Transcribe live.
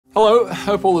Hello,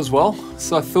 hope all is well.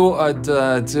 So I thought I'd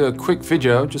do a quick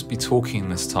video, just be talking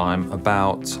this time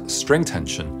about string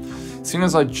tension. Seeing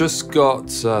as I just got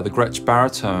the Gretsch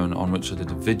baritone on which I did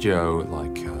a video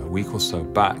like a week or so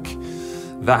back,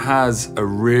 that has a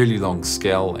really long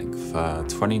scale length,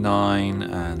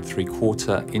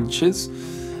 29.75 inches.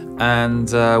 And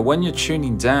when you're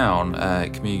tuning down,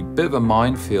 it can be a bit of a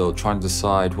minefield trying to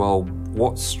decide, well,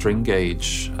 what string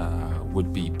gauge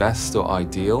would be best or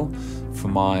ideal for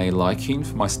my liking,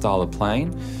 for my style of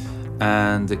playing.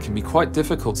 And it can be quite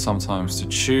difficult sometimes to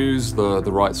choose the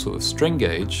right sort of string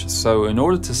gauge. So in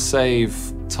order to save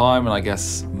time and I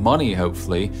guess money,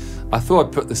 hopefully, I thought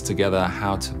I'd put this together,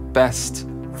 how to best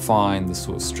find the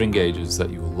sort of string gauges that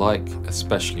you will like,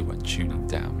 especially when tuning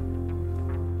down.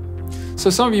 So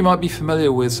some of you might be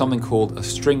familiar with something called a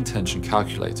string tension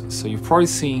calculator. So you've probably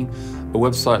seen a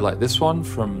website like this one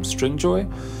from Stringjoy,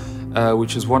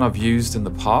 which is one I've used in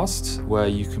the past, where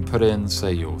you can put in,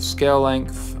 say, your scale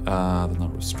length, the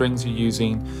number of strings you're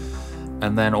using,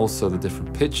 and then also the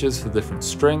different pitches for different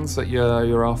strings that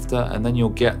you're after, and then you'll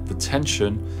get the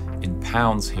tension in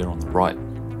pounds here on the right.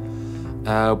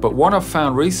 But one I've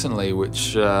found recently,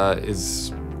 which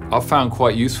I've found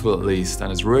quite useful at least,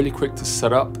 and is really quick to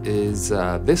set up, is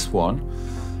this one.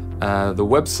 The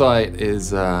website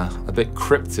is a bit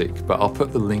cryptic, but I'll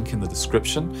put the link in the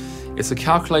description. It's a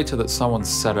calculator that someone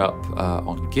set up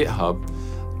on GitHub,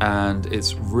 and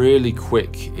it's really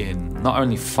quick in not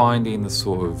only finding the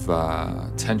sort of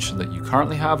tension that you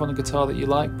currently have on a guitar that you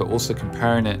like, but also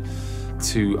comparing it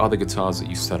to other guitars that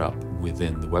you set up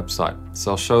within the website.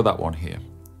 So I'll show that one here.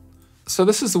 So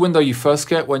this is the window you first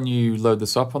get when you load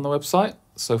this up on the website.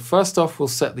 So first off, we'll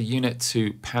set the unit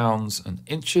to pounds and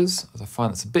inches, as I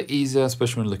find it's a bit easier,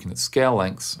 especially when looking at scale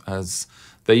lengths, as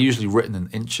they're usually written in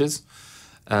inches.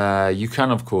 You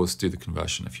can, of course, do the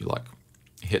conversion if you like.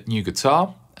 You hit new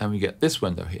guitar, and we get this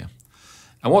window here.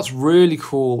 And what's really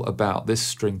cool about this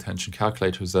string tension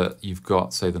calculator is that you've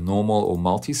got, say, the normal or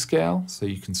multi-scale. So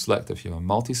you can select if you have a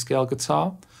multi-scale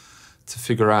guitar to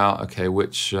figure out, okay,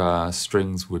 which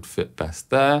strings would fit best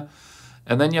there.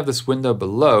 And then you have this window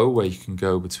below where you can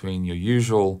go between your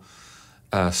usual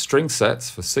string sets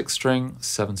for 6-string,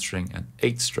 7-string, and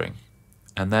 8-string.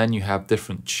 And then you have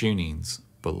different tunings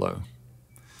below.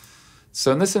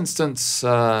 So in this instance,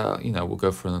 we'll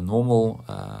go for a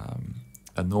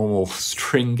normal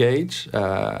string gauge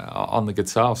on the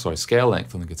guitar, sorry, scale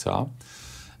length on the guitar.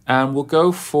 And we'll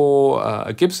go for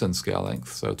a Gibson scale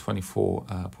length, so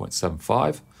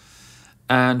 24.75.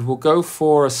 And we'll go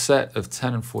for a set of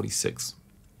 10 and 46.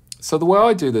 So the way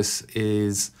I do this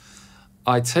is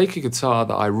I take a guitar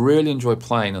that I really enjoy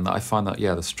playing and that I find that,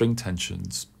 yeah, the string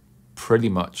tension's pretty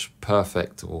much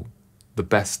perfect or the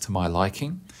best to my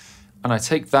liking. And I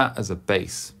take that as a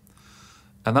bass.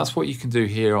 And that's what you can do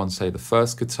here on, say, the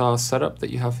first guitar setup that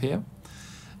you have here.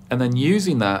 And then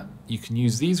using that, you can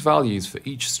use these values for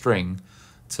each string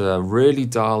to really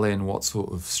dial in what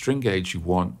sort of string gauge you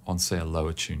want on, say, a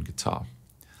lower tuned guitar.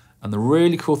 And the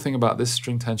really cool thing about this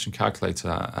string tension calculator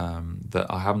that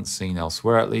I haven't seen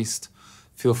elsewhere at least,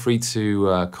 feel free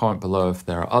to comment below if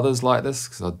there are others like this,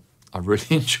 because I really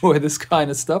enjoy this kind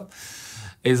of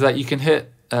stuff, is that you can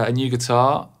hit a new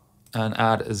guitar and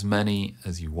add as many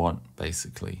as you want,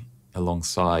 basically,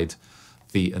 alongside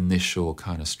the initial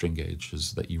kind of string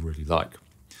gauges that you really like.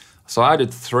 So I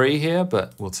added 3 here,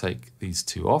 but we'll take these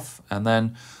 2 off, and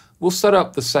then we'll set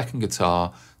up the second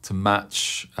guitar to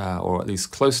match, or at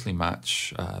least closely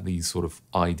match, these sort of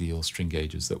ideal string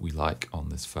gauges that we like on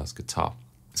this first guitar.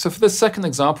 So for this second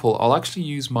example, I'll actually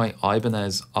use my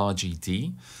Ibanez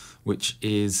RGD, which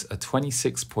is a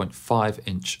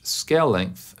 26.5-inch scale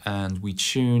length, and we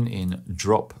tune in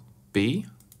drop B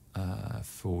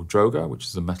for Droga, which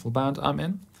is a metal band I'm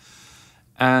in.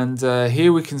 And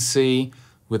here we can see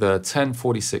with a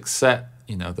 10-46 set,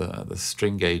 the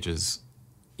string gauges,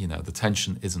 the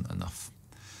tension isn't enough.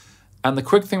 And the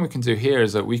quick thing we can do here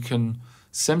is that we can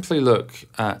simply look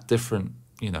at different,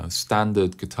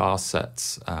 standard guitar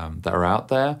sets that are out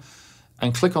there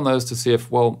and click on those to see if,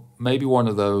 well, maybe one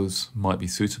of those might be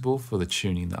suitable for the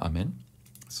tuning that I'm in.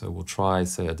 So we'll try,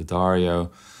 say, a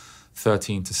D'Addario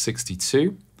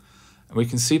 13-62. And we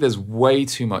can see there's way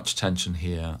too much tension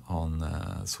here on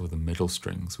sort of the middle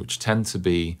strings, which tend to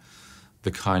be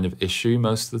the kind of issue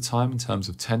most of the time in terms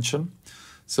of tension.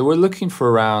 So we're looking for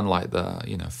around like the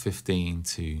 15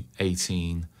 to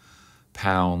 18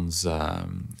 pounds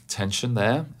tension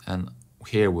there, and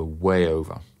here we're way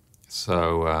over.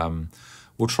 So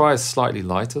we'll try a slightly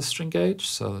lighter string gauge.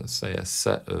 So let's say a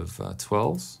set of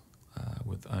 12s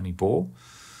with Ernie Ball.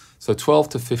 So 12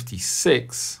 to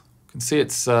 56. You can see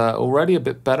it's already a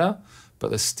bit better, but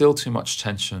there's still too much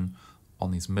tension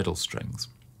on these middle strings.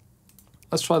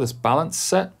 Let's try this balance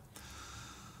set.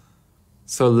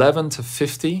 So 11 to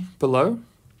 50 below.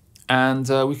 And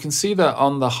we can see that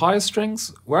on the higher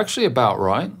strings, we're actually about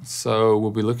right. So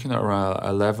we'll be looking at around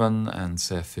 11 and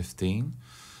say a 15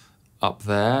 up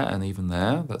there and even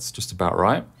there. That's just about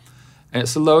right. And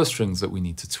it's the lower strings that we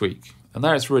need to tweak. And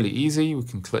there it's really easy. We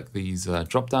can click these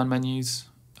drop-down menus,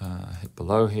 hit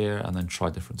below here, and then try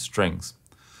different strings.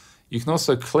 You can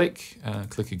also click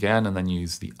again, and then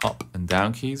use the up and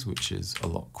down keys, which is a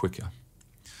lot quicker.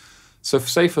 So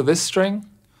say for this string,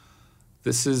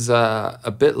 this is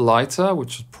a bit lighter,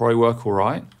 which would probably work all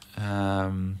right.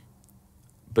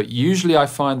 But usually I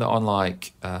find that on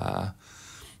like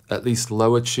at least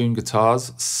lower tuned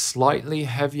guitars, slightly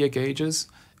heavier gauges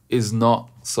is not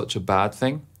such a bad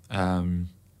thing.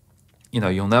 You know,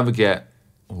 you'll never get,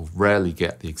 or rarely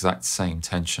get, the exact same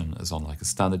tension as on like a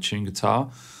standard tuned guitar.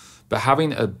 But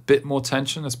having a bit more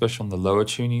tension, especially on the lower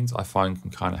tunings, I find can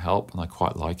kind of help, and I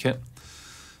quite like it.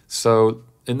 So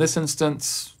in this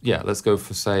instance, yeah, let's go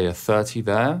for say a 30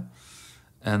 there.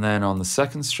 And then on the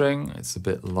second string, it's a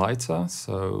bit lighter.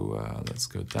 So let's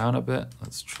go down a bit.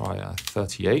 Let's try a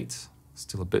 38,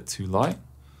 still a bit too light.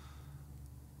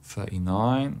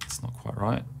 39, it's not quite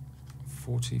right.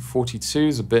 40, 42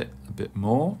 is a bit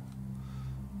more.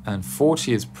 And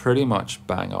 40 is pretty much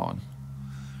bang on.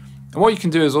 And what you can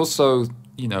do is also,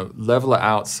 you know, level it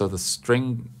out so the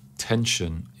string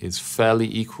tension is fairly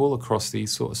equal across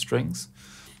these sort of strings,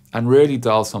 and really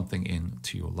dial something in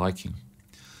to your liking.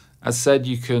 As said,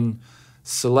 you can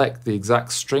select the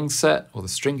exact string set or the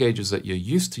string gauges that you're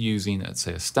used to using at,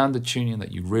 say, a standard tuning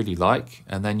that you really like,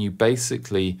 and then you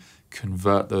basically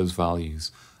convert those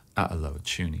values at a lower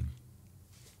tuning.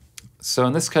 So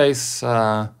in this case,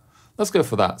 let's go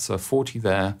for that. So a 40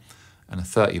 there and a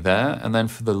 30 there. And then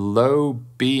for the low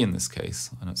B in this case,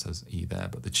 I know it says E there,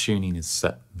 but the tuning is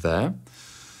set there.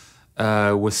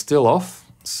 We're still off,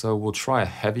 so we'll try a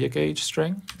heavier gauge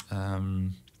string.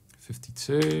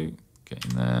 52,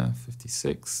 getting there,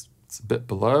 56, it's a bit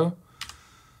below.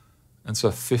 And so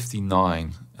a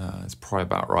 59 is probably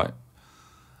about right.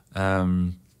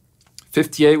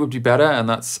 58 would be better, and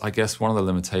that's, I guess, one of the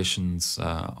limitations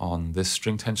on this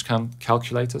string tension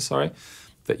calculator,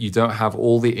 that you don't have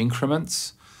all the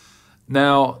increments.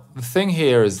 Now, the thing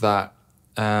here is that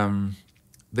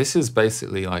this is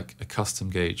basically like a custom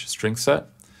gauge string set.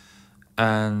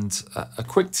 And a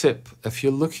quick tip, if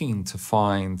you're looking to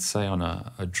find, say, on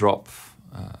a drop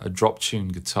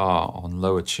tuned guitar on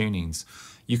lower tunings,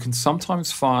 you can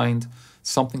sometimes find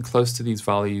something close to these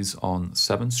values on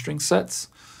 7-string sets.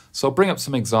 So I'll bring up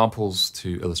some examples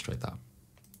to illustrate that.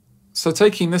 So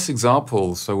taking this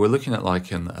example, so we're looking at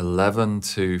like an 11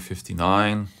 to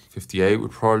 59, 58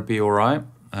 would probably be all right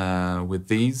with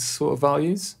these sort of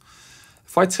values.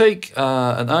 If I take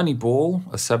an Ernie Ball,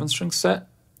 a 7-string set,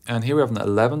 and here we have an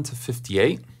 11 to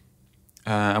 58,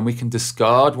 and we can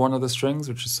discard one of the strings,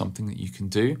 which is something that you can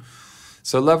do.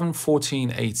 So 11,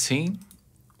 14, 18,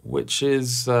 which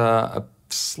is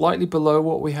slightly below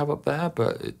what we have up there,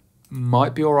 but it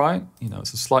might be all right. You know,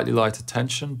 it's a slightly lighter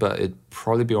tension, but it'd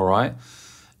probably be all right.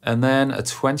 And then a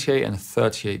 28 and a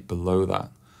 38 below that.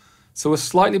 So we're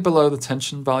slightly below the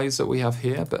tension values that we have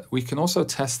here, but we can also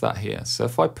test that here. So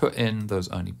if I put in those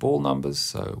Ernie Ball numbers,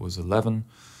 so it was 11,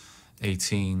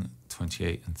 18,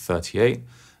 28, and 38,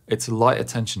 it's a lighter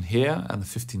tension here, and the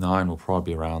 59 will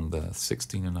probably be around the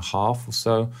 16.5 or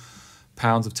so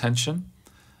pounds of tension.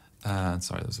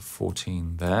 Sorry, there's a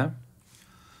 14 there.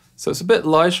 So it's a bit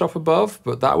lighter up above,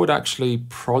 but that would actually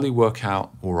probably work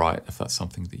out all right if that's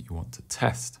something that you want to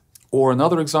test. Or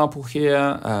another example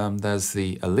here, there's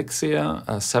the Elixir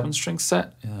 7-string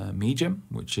set, medium,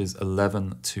 which is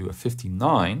 11 to a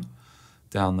 59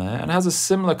 down there, and has a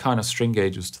similar kind of string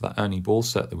gauges to that Ernie Ball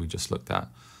set that we just looked at.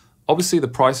 Obviously, the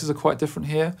prices are quite different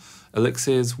here.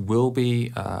 Elixirs will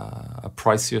be a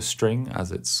pricier string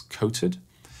as it's coated,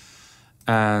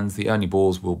 and the Ernie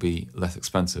Balls will be less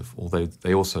expensive, although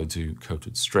they also do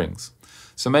coated strings.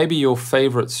 So maybe your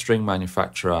favorite string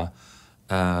manufacturer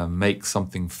makes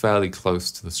something fairly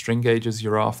close to the string gauges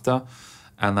you're after,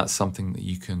 and that's something that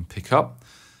you can pick up.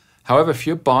 However, if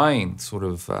you're buying sort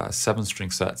of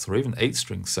 7-string sets or even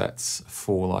 8-string sets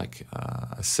for like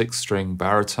a 6-string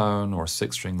baritone or a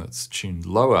 6-string that's tuned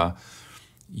lower,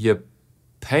 you're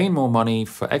paying more money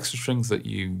for extra strings that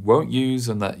you won't use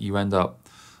and that you end up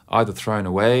either throwing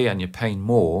away, and you're paying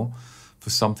more for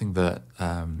something that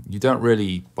you don't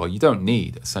really, well, you don't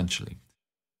need, essentially.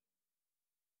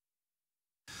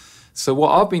 So what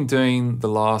I've been doing the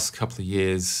last couple of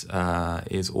years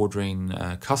is ordering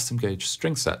custom gauge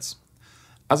string sets.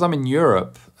 as I'm in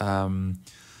Europe,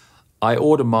 I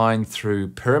order mine through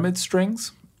Pyramid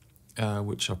Strings,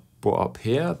 which I've brought up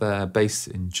here. They're based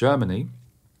in Germany.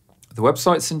 The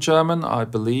website's in German, I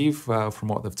believe, from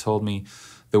what they've told me.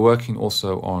 They're working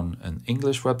also on an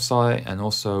English website and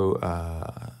also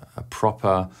a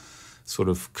proper sort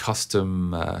of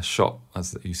custom shop,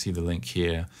 as you see the link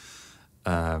here,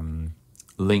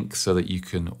 link so that you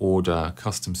can order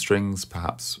custom strings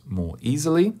perhaps more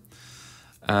easily.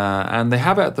 And they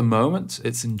have it at the moment.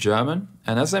 It's in German.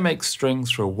 And as they make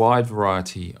strings for a wide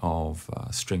variety of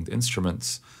stringed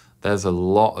instruments, there's a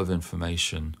lot of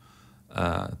information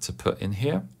to put in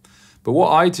here. But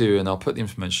what I do, and I'll put the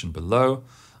information below,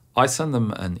 I send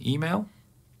them an email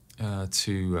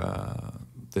to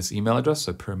this email address,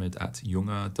 so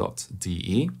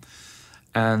pyramid@junger.de,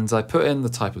 and I put in the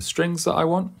type of strings that I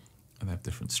want, and they have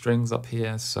different strings up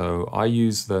here. So I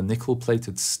use the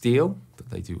nickel-plated steel, but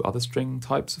they do other string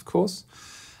types, of course.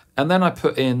 And then I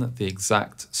put in the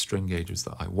exact string gauges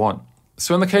that I want.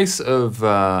 So in the case of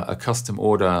a custom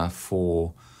order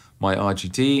for my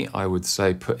RGD, I would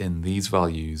say put in these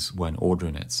values when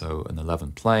ordering it. So an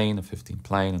 11 plain, a 15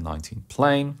 plain, a 19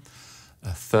 plain,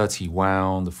 a 30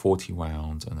 wound, a 40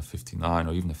 wound, and a 59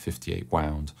 or even a 58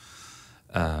 wound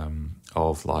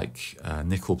of like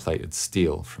nickel-plated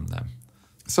steel from them.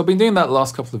 So I've been doing that the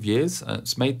last couple of years, and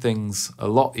it's made things a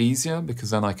lot easier because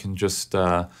then I can just,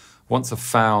 once I've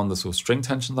found the sort of string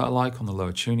tension that I like on the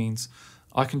lower tunings,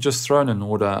 I can just throw in an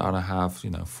order and I have,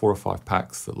 4 or 5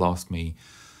 packs that last me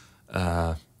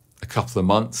a couple of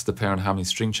months, depending on how many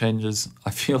string changes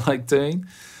I feel like doing.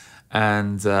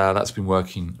 And that's been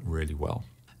working really well.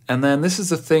 And then this is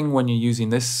the thing when you're using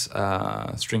this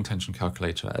string tension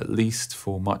calculator, at least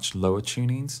for much lower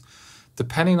tunings,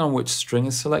 depending on which string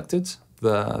is selected,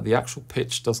 the actual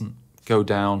pitch doesn't go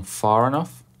down far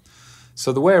enough.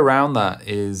 So the way around that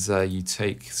is you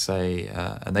take, say,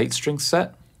 an 8-string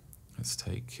set. Let's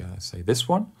take, say, this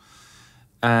one.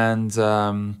 And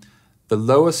the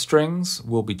lower strings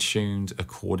will be tuned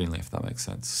accordingly, if that makes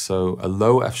sense. So a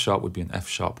low F sharp would be an F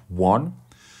sharp 1.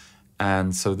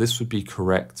 And so this would be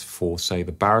correct for, say,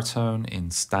 the baritone in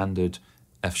standard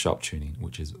F sharp tuning,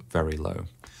 which is very low.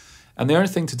 And the only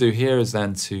thing to do here is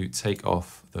then to take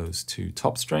off those 2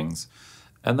 top strings.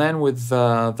 And then with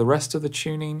the rest of the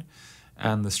tuning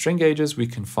and the string gauges, we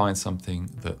can find something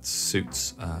that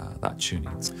suits that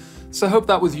tuning. So I hope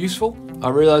that was useful. I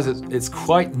realize it's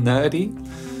quite nerdy,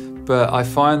 but I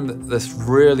find that this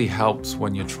really helps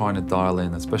when you're trying to dial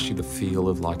in, especially the feel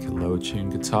of like a lower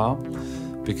tuned guitar.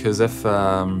 Because if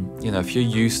if you're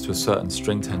used to a certain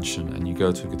string tension and you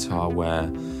go to a guitar where,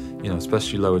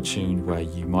 especially lower tuned, where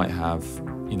you might have,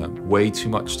 way too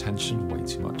much tension, way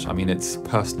too much. I mean, it's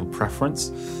personal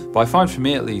preference. But I find for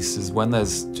me at least is when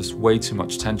there's just way too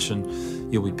much tension,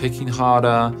 you'll be picking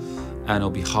harder and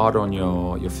it'll be harder on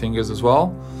your fingers as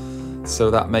well. So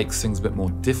that makes things a bit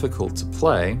more difficult to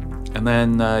play. And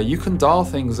then you can dial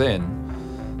things in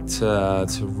to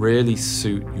really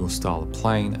suit your style of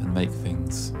playing and make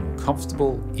things more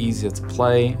comfortable, easier to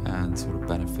play, and sort of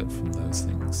benefit from those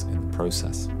things in the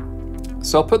process.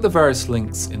 So I'll put the various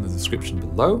links in the description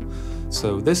below.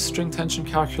 So this string tension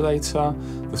calculator,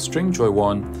 the Stringjoy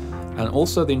one, and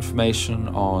also the information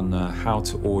on how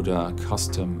to order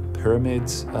custom pyramid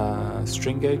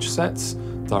string gauge sets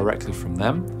directly from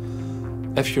them.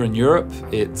 If you're in Europe,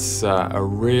 it's a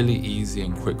really easy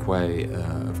and quick way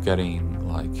of getting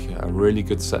like a really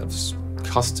good set of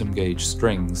custom gauge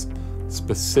strings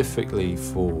specifically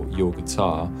for your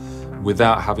guitar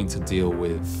without having to deal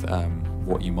with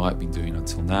what you might be doing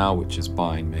until now, which is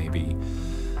buying maybe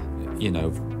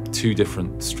 2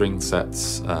 different string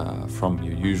sets from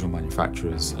your usual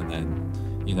manufacturers, and then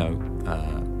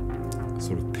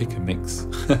sort of pick and mix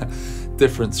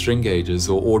different string gauges,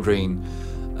 or ordering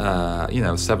a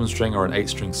 7-string or an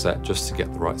 8-string set just to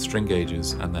get the right string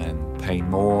gauges, and then paying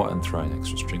more and throwing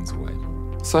extra strings away.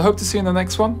 So I hope to see you in the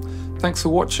next one. Thanks for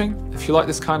watching. If you like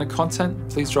this kind of content,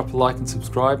 please drop a like and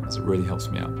subscribe, as it really helps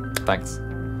me out. Thanks.